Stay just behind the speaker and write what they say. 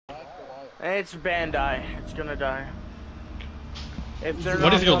It's Bandai. It's gonna die. If they're What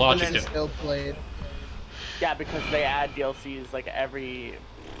not is your jumping logic in, to? Still played. yeah, because they add DLCs like every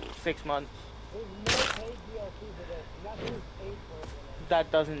 6 months.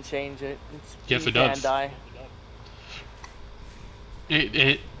 That doesn't change it. It's Yes, it does. Bandai.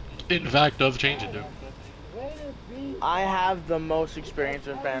 It in fact does change it, dude. I have the most experience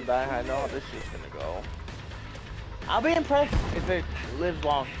with Bandai. I know how this is gonna go. I'll be impressed if it lives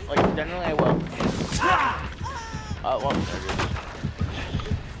long. Like, generally I will. Well, there it is.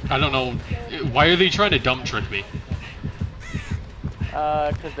 I don't know. Why are they trying to dumb trick me?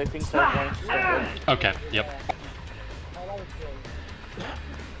 Because they think that one's stupid. Okay, yep.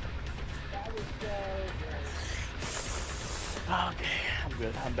 Okay, I'm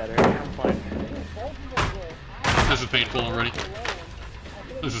good. I'm better. I'm fine. This is painful already.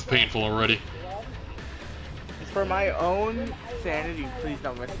 This is painful already. For my own sanity, please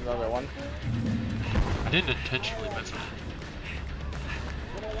don't miss another one. I didn't intentionally miss it.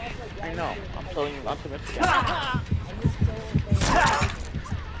 I know. I'm telling you not to miss again.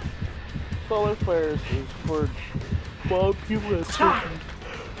 Solar flares is for 12 people at certain.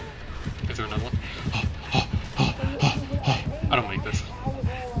 Is there another one? I don't make this.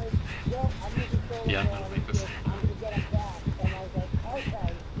 Yeah, I don't make this.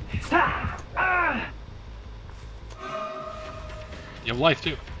 You have life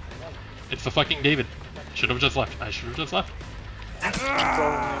too. It's the fucking David. Should have just left. I should have just left.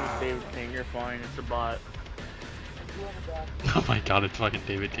 David King, you're fine. It's a bot. Oh my god, it's fucking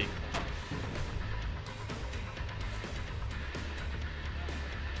David King.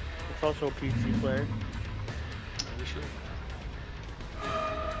 It's also a PC player. Are you sure?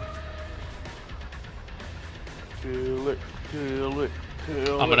 Kill it, kill it,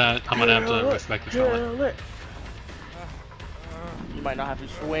 kill I'm gonna have to respect this fella. You might not have to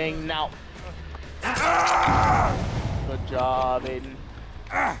swing now. Good job, Aiden.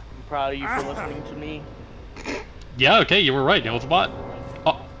 I'm proud of you for listening to me. Yeah, okay, you were right. It was a bot.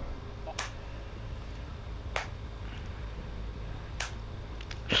 Oh.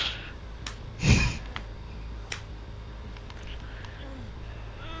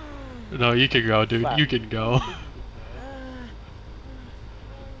 No, you can go, dude. You can go.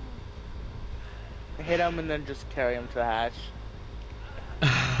 Hit him and then just carry him to the hatch.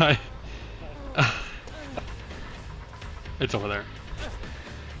 It's over there.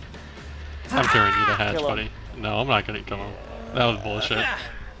 I'm carrying you to hatch, buddy. No, I'm not gonna kill him. That was bullshit.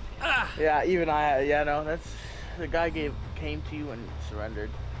 Yeah, even yeah, no, that's the guy came to you and surrendered.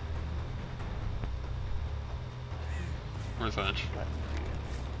 Where's hatch?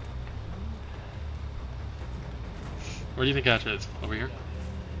 Where do you think hatch is? Over here?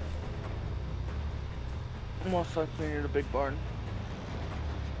 Most likely near the big barn.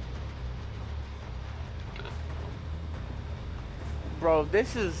 Bro,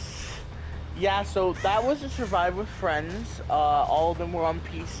 this is... Yeah, so that was a Survive with Friends. All of them were on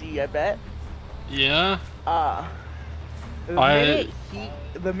PC, I bet. Yeah?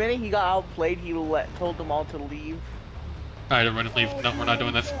 The minute he got outplayed, he told them all to leave. Alright, everyone leave. No, we're not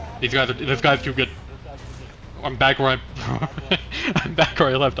doing this. This guy's too good. I'm back where I'm back where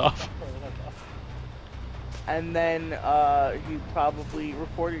I left off. And then, he probably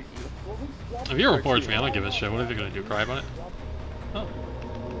reported you. If he reports me, I don't give a shit. What is he gonna do? Cry about it? Oh.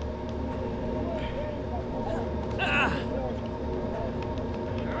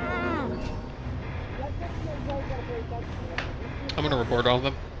 I'm gonna report all of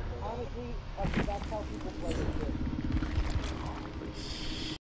them.